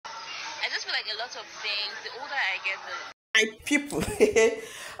just feel like a lot of things, the older I get, the My people.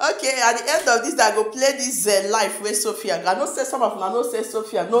 Okay, at the end of this, I go play this live with Sophia. I know say some of una know say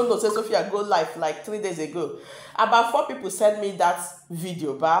Sophia. No, say Sophia go live like 3 days ago. About 4 people sent me that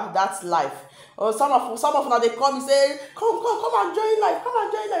video, but that's live. Or some of una they come say, come and join live, come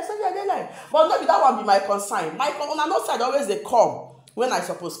and join live, Sophia dey live. But no be that one be my concern. Una know say I always they come when I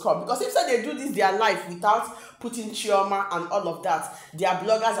suppose come, because if say they do this their life without putting chioma and all of that, their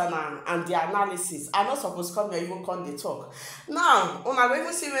bloggers and their analysis, I not supposed come here even come they talk. Now una go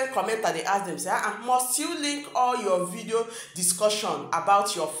even see when commenter they ask them say, must you link all your video discussion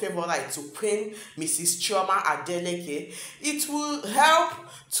about your favorite to Queen Mrs. Chioma Adeleke? It will help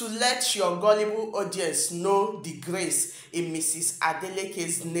to let your gullible audience know the grace in Mrs.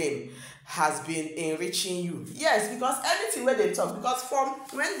 Adeleke's name has been enriching you. Yes, because anything where they talk, because from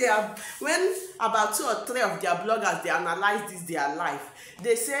when about 2 or 3 of their bloggers they analyze this their life,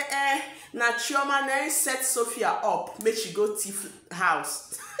 they say na Chioma na set Sophia up make she go thief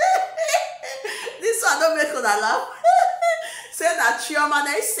house. This one don't make una laugh. Say na Chioma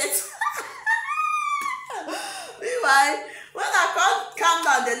na set. Meanwhile, when I can't calm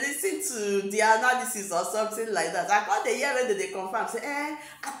down, they listen to the analysis or something like that. I can't hear when they confirm. Say,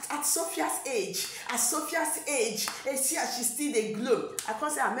 at Sophia's age, see how she still dey glow. I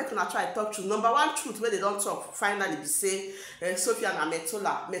can't say I make una try talk truth. Number one truth where they don't talk finally be say Sophia na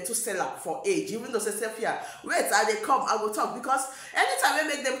Methuselah for age. Even though say Sophia, wait, I they come, I will talk, because anytime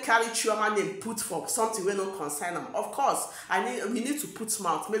we make them carry Chioma name put for something we no concern them. Of course, we need to put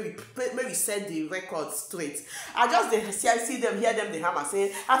mouth. Maybe set the record straight. I just see them, hear them, they hammer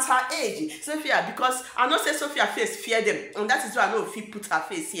say at her age, Sophia, because I know say Sophia face fear them, and that is why I know if he put her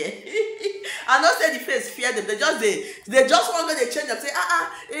face here. I know say the face fear them. They just want to change them. Say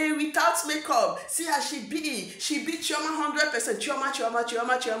without makeup, see how she be Chioma 100%. Chioma.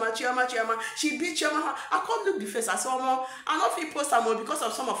 She be Chioma. I can't look the face. I saw more. I know if he post her more because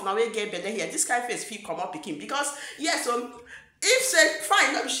of some of now we get better here. This kind of face feel come up picking, because yes, if say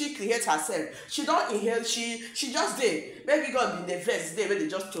fine, maybe she create herself, she don't inhale, she just did. Maybe God be the first day when they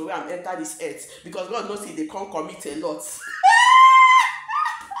just throw and enter this earth, because God knows they can't commit a lot.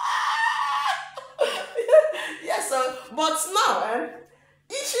 Yes, but now,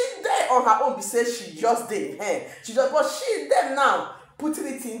 if she there on her own, be say she just did, but she there now putting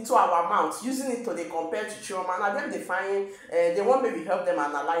it into our mouth, using it to they compare to Chioma, and then they find they want maybe help them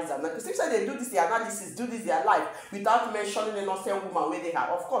analyze them. Because if they do this the analysis, do this their life without mentioning the innocent woman where they have,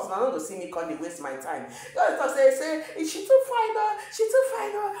 of course, now not to see me come, they waste my time. Because they say, is she too fine? She too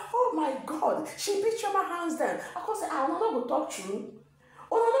fine? Oh my God, she beat Chioma hands down. Of course, I'm not going to talk true.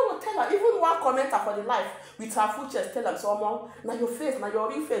 Oh, no, tell her. Even one commenter for the life with her full chest tell them, someone, now your face, now your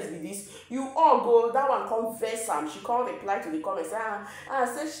real face with this. You all go, that one come verse am. She can't reply to the comments.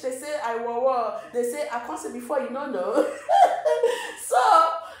 They say I will. They say I can't say before you don't know. So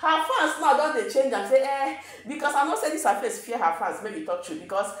her fans now don't they change and say, because I know say this her face fear her fans, maybe talk true,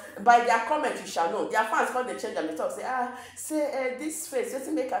 because by their comment you shall know. Their fans can't they change and they talk, say, this face, let's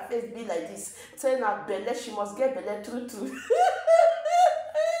make her face be like this. Say now belle, she must get belle true.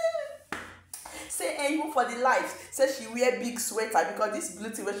 Say even for the life, say she wear big sweater because this blue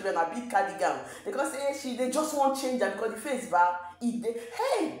thing wey she wear na big cardigan. Because they just want change am because the face bad.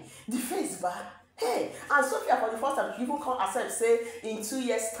 The face bad. And Sophia for the first time she even call herself say in 2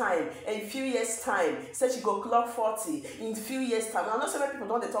 years time, in few years time, say she go clock 40 in few years time. I know so many people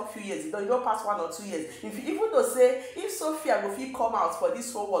don't they talk few years, you don't pass 1 or 2 years. Even though say if Sophia go fit come out for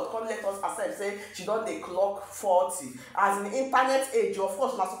this whole world, come let us herself say she don't they clock 40 as in internet age. Of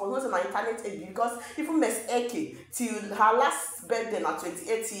course, not supposed to know internet age, because even Miss Eke till her last birthday na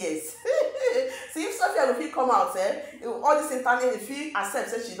 28 years. See if Sophia go fit come out, all this internet if she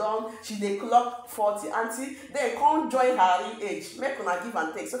accept say she dey clock 40 until they can't join her real age. Make una give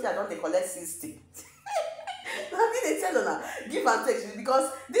and take. Sophia don't they collect 60. I mean, they tell her give and take,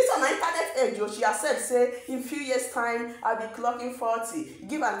 because this on internet age, she accept say in few years time I'll be clocking 40.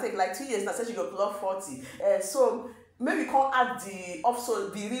 Give and take like 2 years now, say she go clock 40. So maybe can't add the also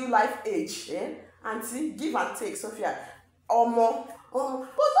the real life age, Auntie, give and take, Sophia. Omoh. But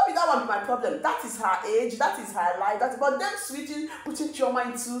not be that one be my problem. That is her age, that is her life. But them switching, putting Chioma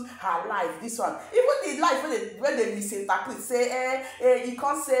into her life. This one, even the life when they misinterpret, say, you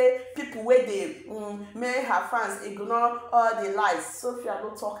can't say people where they may her fans ignore all the lies. Sophia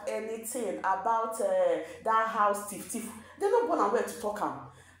don't talk anything about that house thief. They don't born and where to talk am.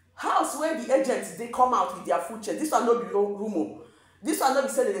 House where the agents they come out with their full check. This one no be no rumor. This one no be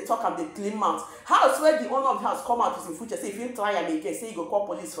say they talk am dey clean mouth. House where the owner of the house come out with him future say if you try am again say you go call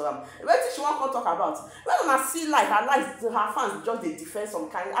police for am. Wetin she wan come talk about? When una see life, her life, her fans just dey defend some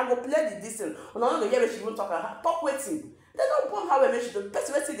kind. I go play the dis thing. Una no go hear wetin she even talk wetin. They don't born her make she do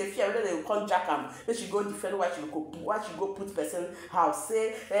person wey dey fear whether they go come jack am make she go defend why she go put person house.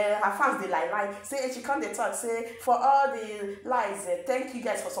 Say her fans dey lie say she come dey talk say for all the lies thank you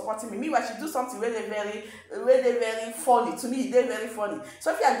guys for supporting me. Meanwhile she do something wey dey very funny to me. E dey very funny.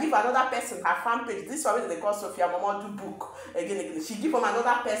 Sophia give another person her fan page. This one wey dey call Sophia Omoh do book again. She give am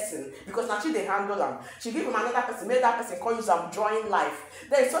another person because na she dey handle am. She give am another person make that person come use am join life.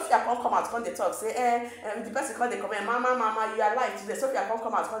 Then Sophia come out come dey talk say the person come dey comment mama you are alive today. Sophia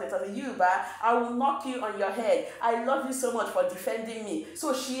come out come dey tell me you I will knock you on your head. I love you so much for defending me.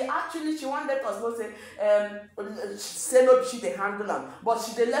 So she wan let us know say no be she dey handle am, but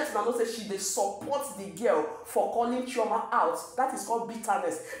she dey let una know say she dey support the girl for calling Chioma out. That is called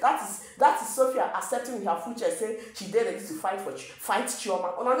bitterness. That is Sophia accepting in her future say she dey ready to fight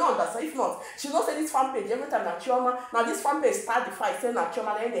Chioma. Una no understand. If not, she know say this fan page every time na Chioma. Now this fan page start the fight say na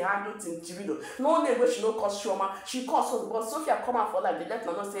Chioma na dey handle Chivido. No name wey she no cause Chioma. She cause. But Sophia come out for life, they let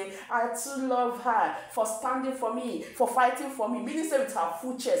me know say I too love her for standing for me, for fighting for me. Meaning say with her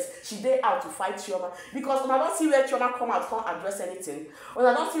full chest, she dey out to fight Chioma. Because when I don't see where Chioma come out, can't address anything. When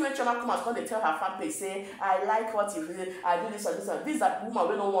I don't see where Chioma come out, can't they tell her fan page say I like what you did, I do this and this and this. Is that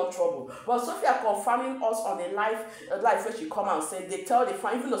woman we don't want trouble. But Sophia confirming us on a life where she come out say they tell the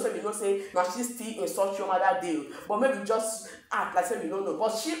fan, even though say we know say now she still insult Chioma that day, but maybe just act like say we don't know.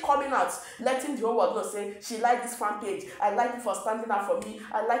 But she coming out, letting the whole world know say she like this fan page. I like you for standing up for me.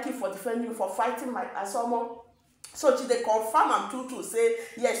 I like you for defending me, for fighting my Asomo. So she dey confirm am true say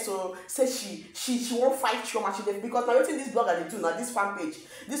yes. So say she won't fight Chioma. She dey because now wetin this blogger dey do now this fan page.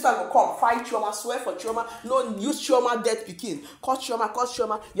 This one go come fight Chioma, swear for Chioma, no use Chioma dead pikin, call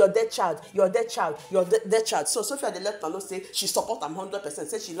Chioma, your dead child. So Sophia dey let am know say she support am 100%.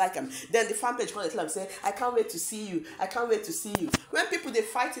 Say she like am. Then the fan page come dey tell am say I can't wait to see you. When people dey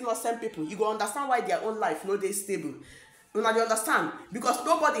fight innocent people, you go understand why their own life no dey stable. Una dey understand? Because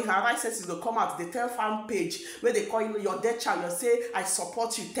nobody in her right senses go come out, they tell fan page where they call you your dead child, you say, I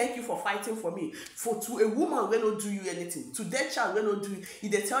support you, thank you for fighting for me. To a woman wey no do you anything, to dead child wey no do you,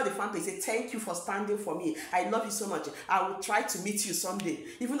 they tell the fan page, say, thank you for standing for me. I love you so much. I will try to meet you someday.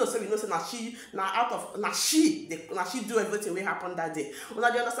 Even though say we know say she do everything wey happen that day.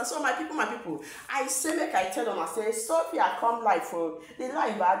 Una dey understand? So my people, I say make I tell them, I say, Sophia come live for the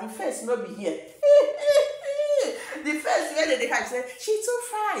live, the face no be here. The first way they hide say she too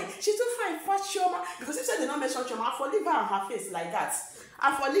fine for Chioma. Because if say they don't mention Chioma, I for leave her on her face like that.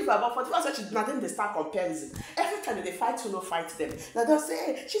 I for leave her, but for the first way she now then they start comparison. Every time they fight, you no fight them. Now they'll say,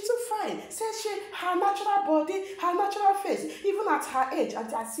 hey, she too fine. Say her natural body, her natural face, even at her age,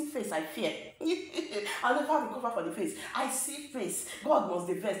 and I see face, I fear. I never recover for the face. I see face. God knows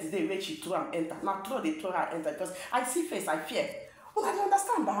the best the day when she throw and enter. Now throw they throw her enter because I see face, I fear. Well, I don't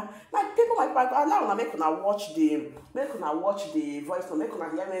understand that. My people, allow una make una watch the voice note, make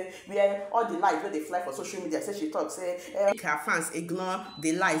una hear me where all the lies where they fly for social media. Say she talk, say make her fans ignore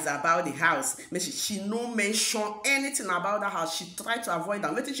the lies about the house. Make she no mention anything about that house. She try to avoid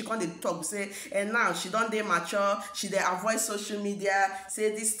them. Waiting she can't talk, say and now she don't dey mature. She dey avoid social media.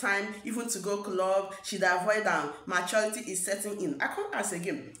 Say this time even to go club, she dey avoid them. Maturity is setting in. I can't ask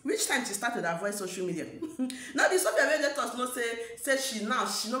again. Which time she started to avoid social media? Now the Sophia wey let us know say she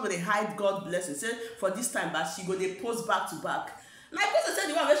no go dey hide God blessing. Say for this time, but she go dey post back to back. My person say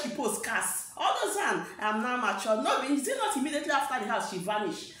the one where she post cast. All those hand, I'm now mature. No, is it not immediately after the house she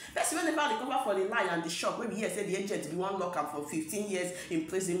vanished? That's when they found the cover for the lie and the shock. When we hear say the agent be one lock up for 15 years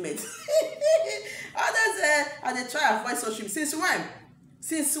imprisonment. Others and they try to avoid social media.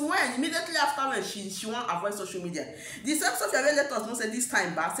 Since when? Immediately after when she want to avoid social media. The same Sophia let us know say this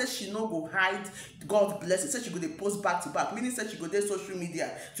time back say she no go hide God bless it. Say she go dey post back to back. Meaning say she go dey social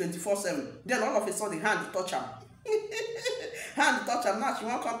media 24/7. Then all of a sudden hand touch her. Hand touch am now she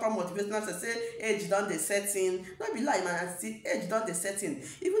wan come motivational say age don dey set in. No be lie man, see age don dey set in.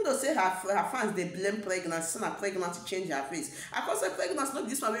 Even though say her fans dey blame pregnancy, say na pregnancy change her face. I come say pregnancy no be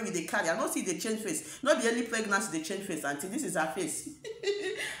this one wey we dey carry. I no see dey change face. No be any pregnancy dey change face aunty. This is her face.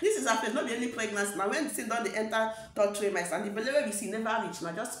 This is her face. No be any pregnancy. Now when the don dey enter third trimester and the belle wey we see never reach,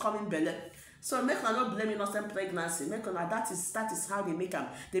 na just coming belle. So make una no blame innocent pregnancy. Make una that is how they make am.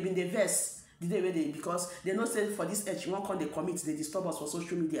 They been dey vex. the day wey dey, because they know say for this age you wan come dey commit dey disturb us for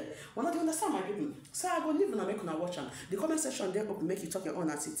social media. Una dey understand my people? So I go leave una make una watch am. The comment section dey open, make you talk your own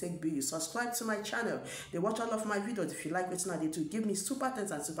as e take be. You subscribe to my channel, dey watch all of my videos. If you like wetin I dey do, give me super thanks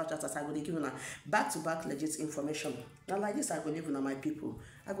and super chat as I go dey give una back to back legit information. Na like this I go leave una my people.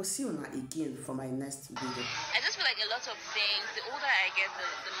 I go see una again for my next video. I just feel like a lot of things, the older I get,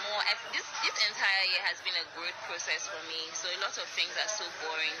 the more this entire year has been a growth process for me. So a lot of things are so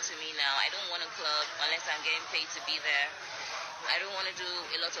boring to me now. I don't want to club unless I'm getting paid to be there. I don't want to do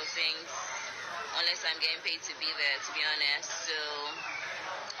a lot of things unless I'm getting paid to be there, to be honest. So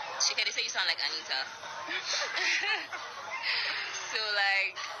Shika, they say you sound like Anita. So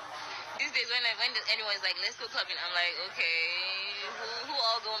like these days when anyone's like, let's go clubbing, I'm like, okay, who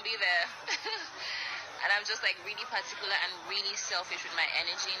all gonna be there? And I'm just like really particular and really selfish with my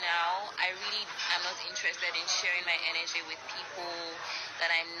energy now. I really am not interested in sharing my energy with people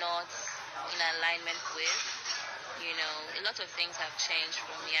that I'm not in alignment with. You know, a lot of things have changed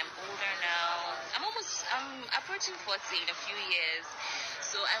for me. I'm older now. I'm approaching 40 in a few years.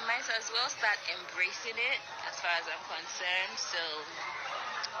 So I might as well start embracing it as far as I'm concerned. So,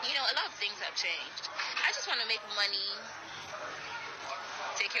 you know, a lot of things have changed. I just want to make money,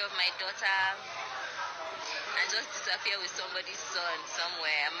 take care of my daughter, and just disappear with somebody's son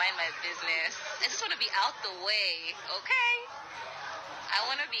somewhere and mind my business. I just want to be out the way, okay? I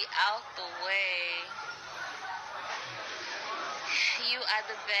want to be out the way. You are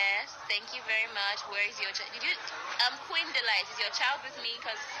the best. Thank you very much. Where is your child? Did you, Queen Delight, is your child with me?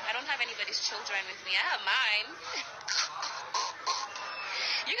 Because I don't have anybody's children with me. I have mine.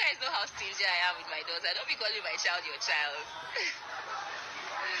 You guys know how stingy I am with my daughter. Don't be calling my child your child.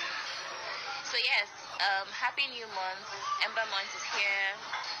 So yes, happy new month. Ember month is here.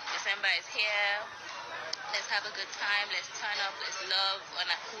 December is here. Let's have a good time. Let's turn up. Let's love on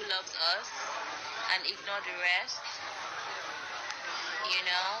who loves us and ignore the rest. You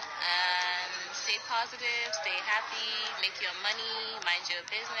know, and stay positive, stay happy, make your money, mind your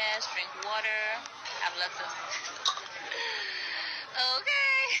business, drink water, have lots of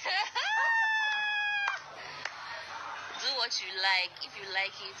okay. Do what you like. If you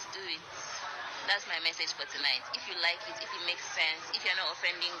like it, do it. That's my message for tonight. If you like it, if it makes sense, if you're not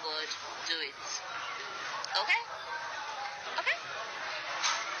offending God, do it. Okay? Okay?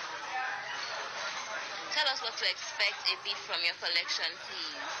 Tell us what to expect a bit from your collection,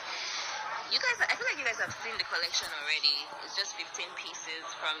 please. You guys, I feel like you guys have seen the collection already. It's just 15 pieces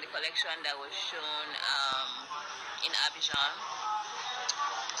from the collection that was shown in Abidjan.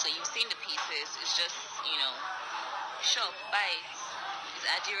 So you've seen the pieces. It's just, you know, shop, buy it. It's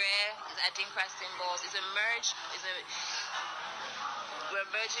Adire, it's Adinkra symbols. It's a merge. We're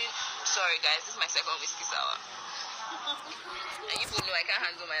merging. Sorry guys, this is my second whiskey sour. And you people know I can't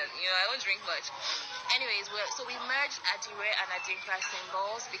handle my, I don't drink much. Anyways, we merged Adire and Adinkra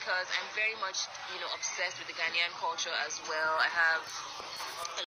symbols because I'm very much, obsessed with the Ghanaian culture as well. I have